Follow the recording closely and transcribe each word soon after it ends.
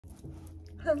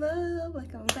Hello,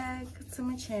 welcome back to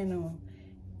my channel.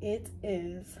 It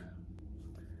is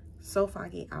so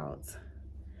foggy out,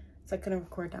 so I couldn't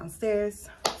record downstairs,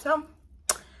 so I'm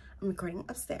recording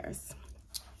upstairs.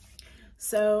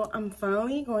 So I'm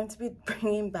finally going to be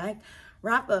bringing back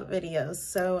wrap-up videos.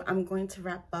 So I'm going to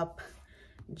wrap up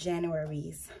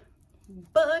January's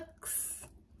books.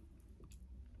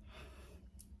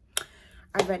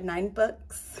 I read 9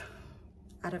 books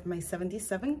out of my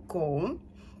 77 goal,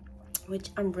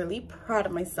 which I'm really proud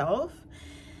of myself.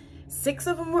 6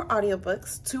 of them were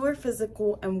audiobooks, 2 were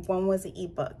physical, and 1 was an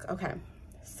ebook. Okay,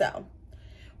 so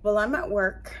while I'm at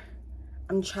work,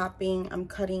 I'm chopping, I'm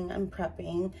cutting, I'm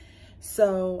prepping,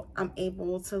 so I'm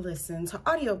able to listen to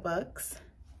audiobooks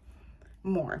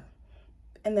more.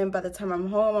 And then by the time I'm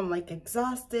home, I'm like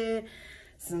exhausted.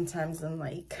 Sometimes I'm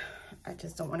like, I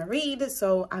just don't want to read.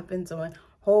 So I've been doing a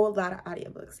whole lot of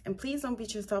audiobooks. And please don't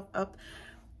beat yourself up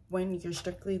when you're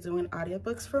strictly doing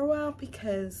audiobooks for a while,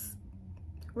 because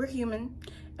we're human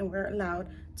and we're allowed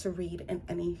to read in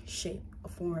any shape or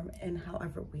form and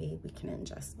however way we can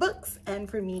ingest books. And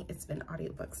for me, it's been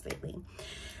audiobooks lately.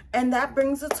 And that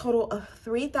brings a total of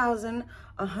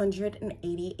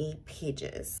 3,188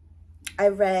 pages. I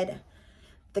read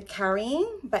The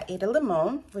Carrying by Ada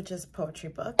Limon, which is a poetry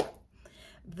book.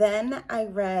 Then I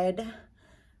read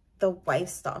The Wife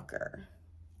Stalker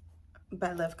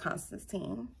by Liv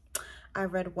Constantine. I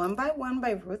read One by One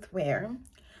by Ruth Ware,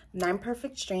 9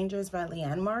 Perfect Strangers by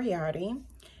Leanne Moriarty,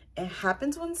 It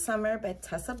Happens One Summer by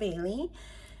Tessa Bailey,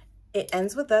 It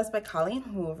Ends With Us by Colleen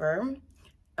Hoover.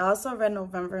 I also read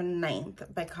November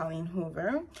 9th by Colleen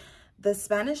Hoover, The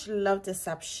Spanish Love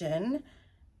Deception,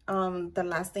 The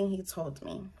Last Thing He Told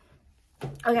Me.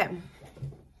 Okay,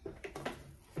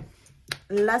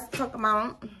 let's talk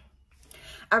about,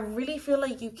 I really feel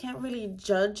like you can't really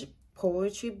judge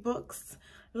poetry books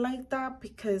like that,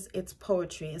 because it's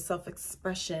poetry, it's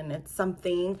self-expression, it's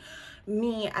something,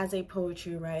 me as a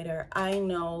poetry writer, I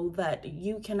know that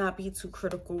you cannot be too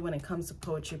critical when it comes to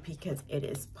poetry, because it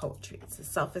is poetry, it's a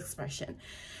self-expression.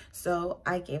 So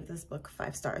I gave this book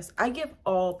 5 stars. I give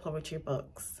all poetry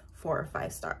books 4 or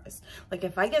 5 stars. Like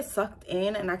if I get sucked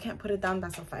in and I can't put it down,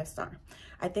 that's a 5 star.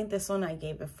 I think this one I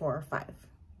gave it 4 or 5,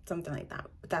 something like that.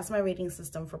 But that's my rating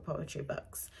system for poetry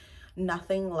books.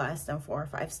 Nothing less than 4 or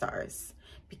 5 stars,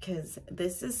 because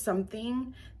this is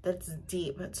something that's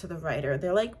deep to the writer.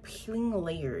 They're like peeling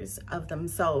layers of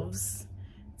themselves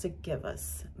to give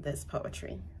us this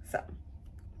poetry. So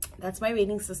that's my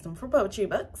rating system for poetry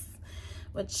books,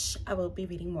 which I will be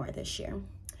reading more this year.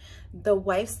 The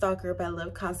Wife Stalker by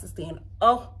Liv Constantine.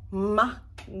 Oh my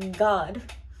God.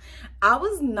 I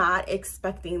was not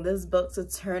expecting this book to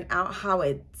turn out how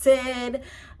it did.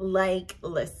 Like,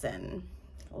 listen,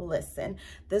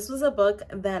 this was a book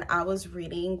that I was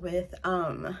reading with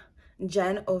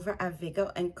Jen over at Vigo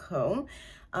 & Co.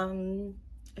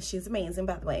 She's amazing,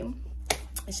 by the way.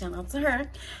 Shout out to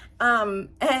her.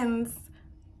 And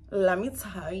let me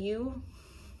tell you,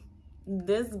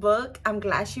 this book, I'm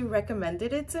glad she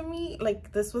recommended it to me.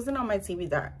 Like, this wasn't on my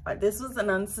TBR, but this was an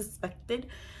unsuspected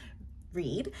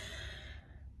read.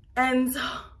 And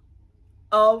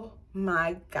oh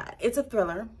my God, it's a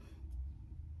thriller.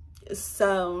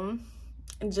 So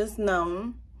just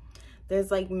know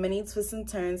there's like many twists and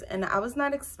turns, and I was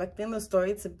not expecting the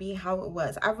story to be how it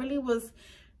was. I really was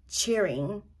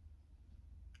cheering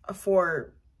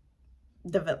for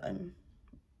the villain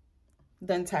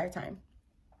the entire time.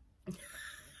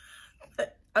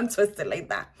 I'm twisted like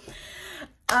that.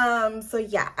 So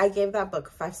yeah, I gave that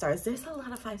book 5 stars. There's a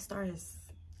lot of 5 stars.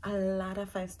 A lot of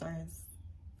 5 stars.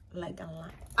 Like a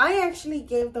lot. I actually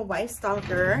gave The Wife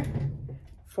Stalker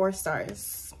 4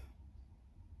 stars.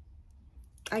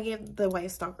 I gave The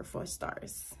Wife Stalker 4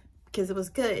 stars because it was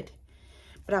good,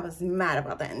 but I was mad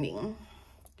about the ending.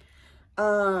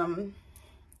 Then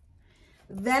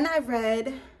I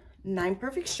read 9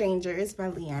 Perfect Strangers by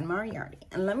Leanne Moriarty.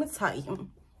 And let me tell you,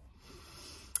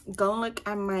 go look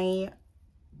at my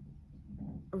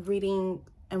reading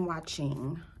and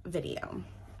watching video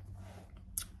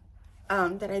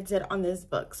that I did on this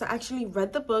book. So I actually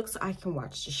read the book so I can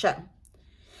watch the show.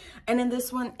 And in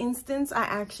this one instance, I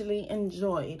actually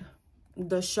enjoyed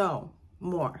the show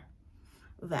more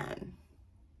than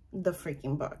the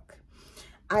freaking book.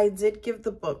 I did give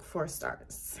the book 4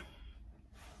 stars.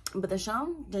 But the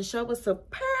show was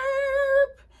superb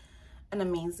and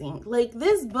amazing. Like,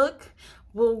 this book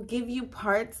will give you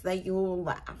parts that you will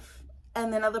laugh,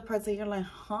 and then other parts that you're like,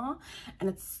 huh? And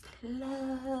it's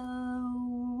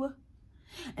slow,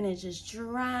 and it just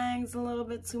drags a little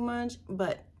bit too much,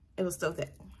 but it was still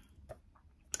good.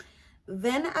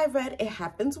 Then I read It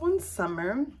Happens One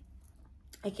Summer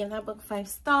I gave that book 5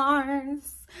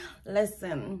 stars.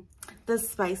 Listen, the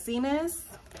spiciness,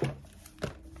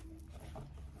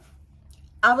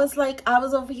 I was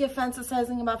over here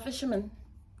fantasizing about fishermen.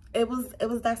 It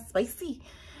was that spicy.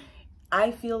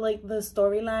 I feel like the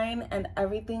storyline and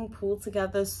everything pulled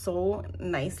together so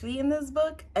nicely in this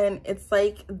book, and it's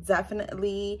like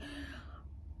definitely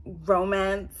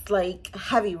romance, like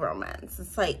heavy romance.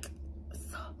 It's like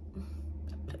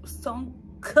so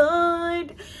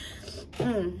good.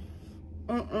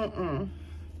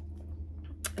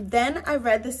 Then I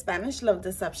read The Spanish Love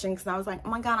Deception because I was like, oh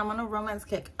my god, I'm on a romance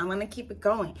kick, I'm gonna keep it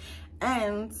going.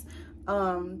 And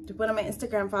one of my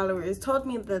Instagram followers told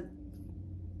me that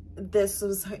this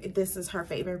is her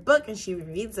favorite book and she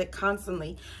reads it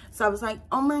constantly. So I was like,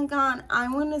 oh my god, I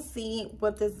want to see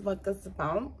what this book is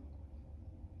about.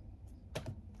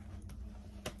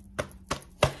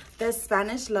 The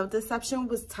Spanish Love Deception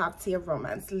was top tier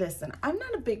romance. Listen, I'm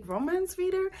not a big romance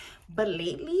reader, but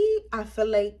lately I feel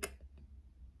like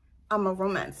I'm a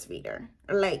romance reader.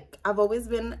 Like, I've always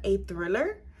been a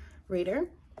thriller reader,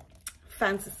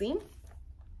 fantasy,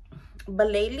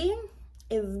 but lately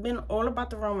it's been all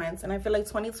about the romance, and I feel like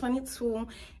 2022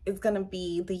 is gonna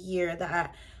be the year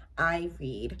that I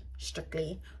read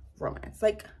strictly romance,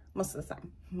 like most of the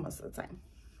time.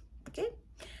 Okay,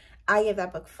 I gave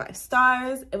that book 5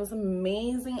 stars. It was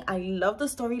amazing. I love the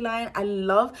storyline. I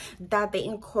love that they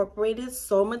incorporated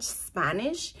so much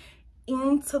Spanish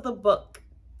into the book,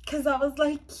 because I was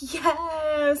like,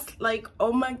 yes, like,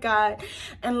 oh my god.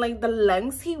 And like the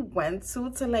lengths he went to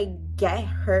like get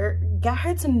her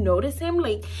to notice him.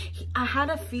 Like, I had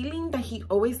a feeling that he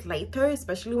always liked her,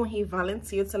 especially when he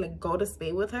volunteered to like go to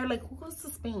Spain with her. Like, who goes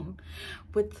to Spain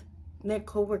with their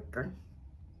coworker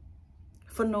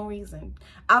for no reason?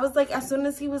 I was like, as soon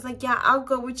as he was like, yeah, I'll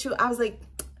go with you, I was like,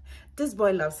 this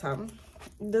boy loves him.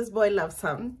 This boy loves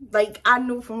him. Like, I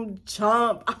knew from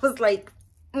jump. I was like,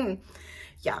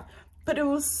 yeah. But it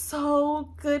was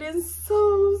so good and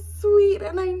so sweet,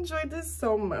 and I enjoyed this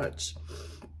so much.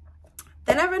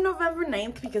 Then I read November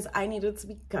 9th because I needed to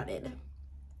be gutted,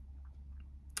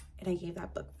 and I gave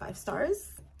that book 5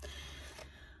 stars.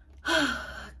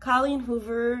 Colleen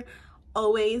Hoover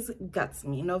always guts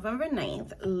me. November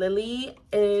 9th, Lily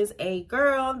is a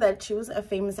girl that she was a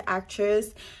famous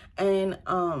actress, and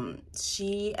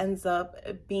she ends up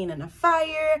being in a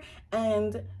fire,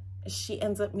 and she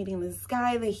ends up meeting this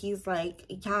guy that he's like,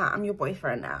 yeah, I'm your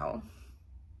boyfriend now.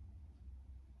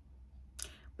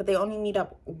 But they only meet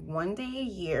up one day a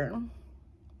year,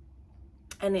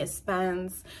 and it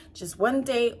spans just one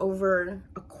day over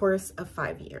a course of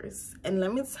 5 years. And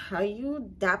let me tell you,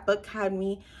 that book had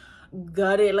me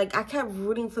gutted. Like, I kept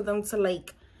rooting for them to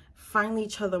like find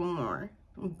each other more,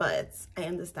 but I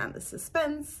understand the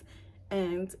suspense,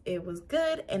 and it was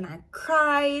good, and I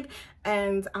cried,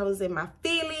 and I was in my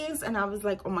feelings, and I was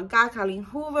like, oh my god, Colleen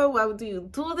Hoover, why do you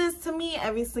do this to me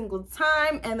every single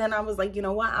time? And then I was like, you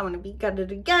know what, I want to be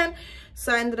gutted again.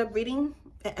 So I ended up reading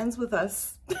It Ends With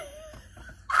Us.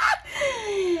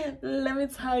 Let me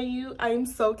tell you, I'm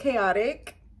so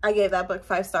chaotic. I gave that book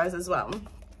 5 stars as well.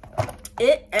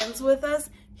 It Ends With Us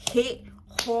hit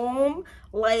home.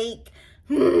 Like,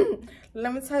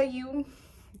 let me tell you,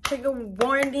 trigger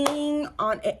warning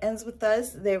on It Ends With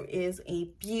Us. There is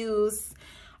abuse,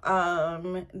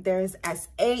 there's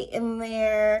SA in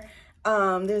there,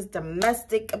 there's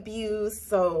domestic abuse.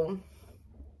 So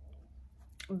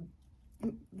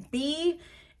be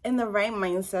in the right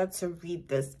mindset to read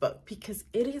this book, because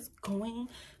it is going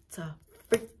to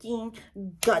freaking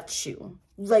gut you,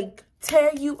 like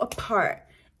tear you apart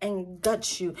and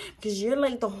gut you, because you're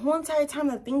like, the whole entire time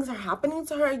that things are happening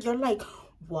to her, you're like,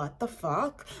 what the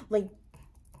fuck? Like,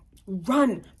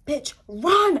 run, bitch,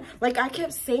 run. Like, I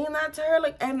kept saying that to her,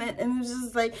 like, and it was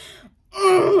just like,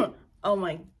 oh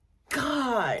my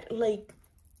god, like,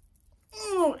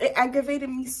 it aggravated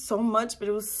me so much, but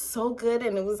it was so good,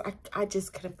 and it was, I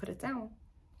just couldn't put it down.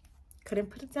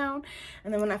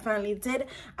 And then when I finally did,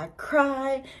 I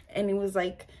cried, and it was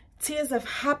like tears of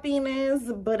happiness,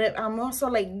 but I'm also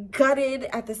like gutted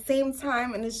at the same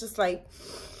time, and it's just like,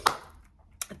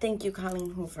 thank you,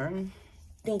 Colleen Hoover.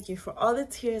 Thank you for all the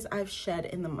tears I've shed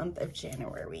in the month of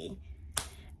January.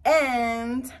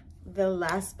 And the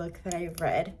last book that I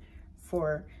read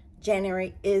for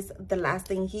January is The Last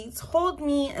Thing He Told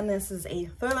Me, and this is a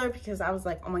thriller, because I was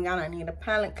like, oh my god, I need a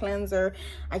palate cleanser.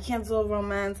 I can't do a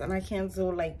romance, and I can't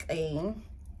do like a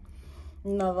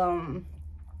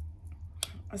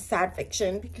sad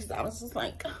fiction, because I was just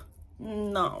like,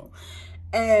 no.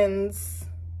 And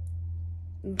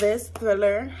this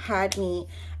thriller had me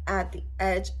at the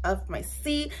edge of my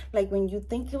seat. Like when you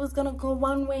think it was gonna go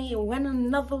one way, it went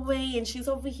another way, and she's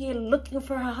over here looking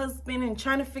for her husband and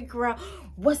trying to figure out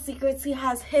what secrets he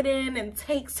has hidden, and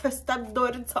takes her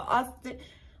stepdaughter to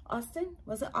Austin?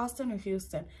 Was it Austin or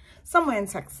Houston? Somewhere in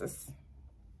Texas.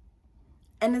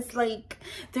 And it's like,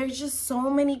 there's just so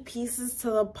many pieces to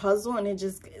the puzzle, and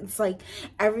it's like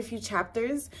every few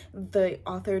chapters, the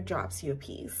author drops you a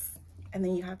piece, and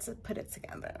then you have to put it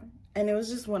together. And it was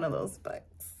just one of those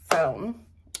books. So,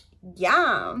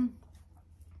 yeah.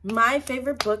 My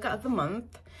favorite book of the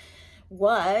month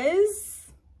was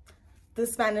The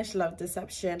Spanish Love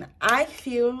Deception. I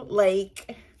feel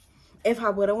like if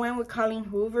I would have went with Colleen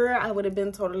Hoover, I would have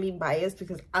been totally biased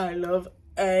because I love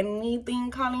anything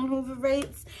Colleen Hoover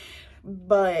writes.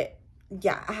 But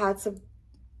yeah, I had to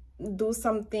do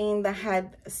something that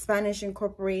had Spanish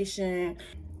incorporation.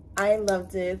 I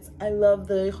loved it. I love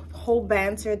the whole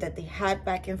banter that they had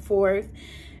back and forth.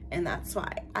 And that's why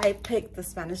I picked The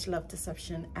Spanish Love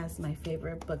Deception as my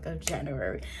favorite book of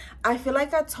January. I feel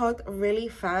like I talked really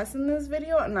fast in this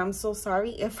video, and I'm so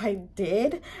sorry if I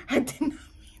did. I did not mean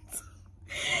to.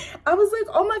 I was like,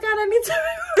 oh my God, I need to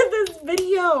record this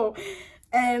video.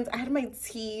 And I had my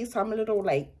tea, so I'm a little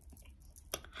like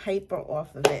hyper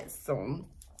off of it. So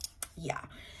yeah.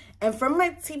 And from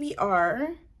my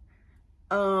TBR,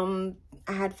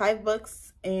 I had 5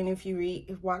 books. And if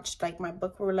you watched like my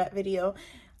book roulette video,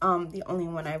 the only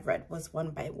one I've read was One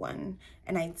by One,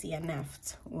 and I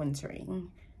DNF'd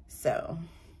Wintering. So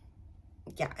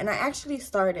yeah. And I actually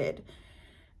started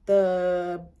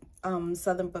the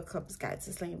Southern Book Club's Guide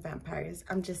to Slaying Vampires.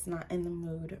 I'm just not in the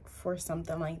mood for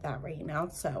something like that right now,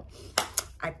 so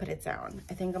I put it down.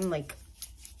 I think I'm like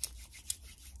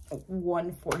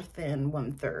 1/4 and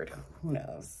 1/3, who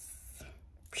knows.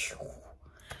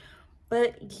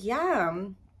 But yeah,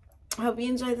 I hope you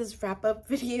enjoyed this wrap-up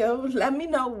video. Let me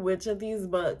know which of these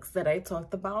books that I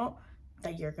talked about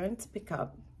that you're going to pick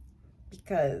up,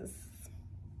 because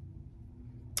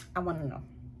I want to know.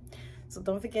 So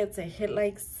don't forget to hit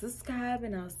like, subscribe,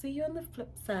 and I'll see you on the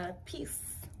flip side. Peace.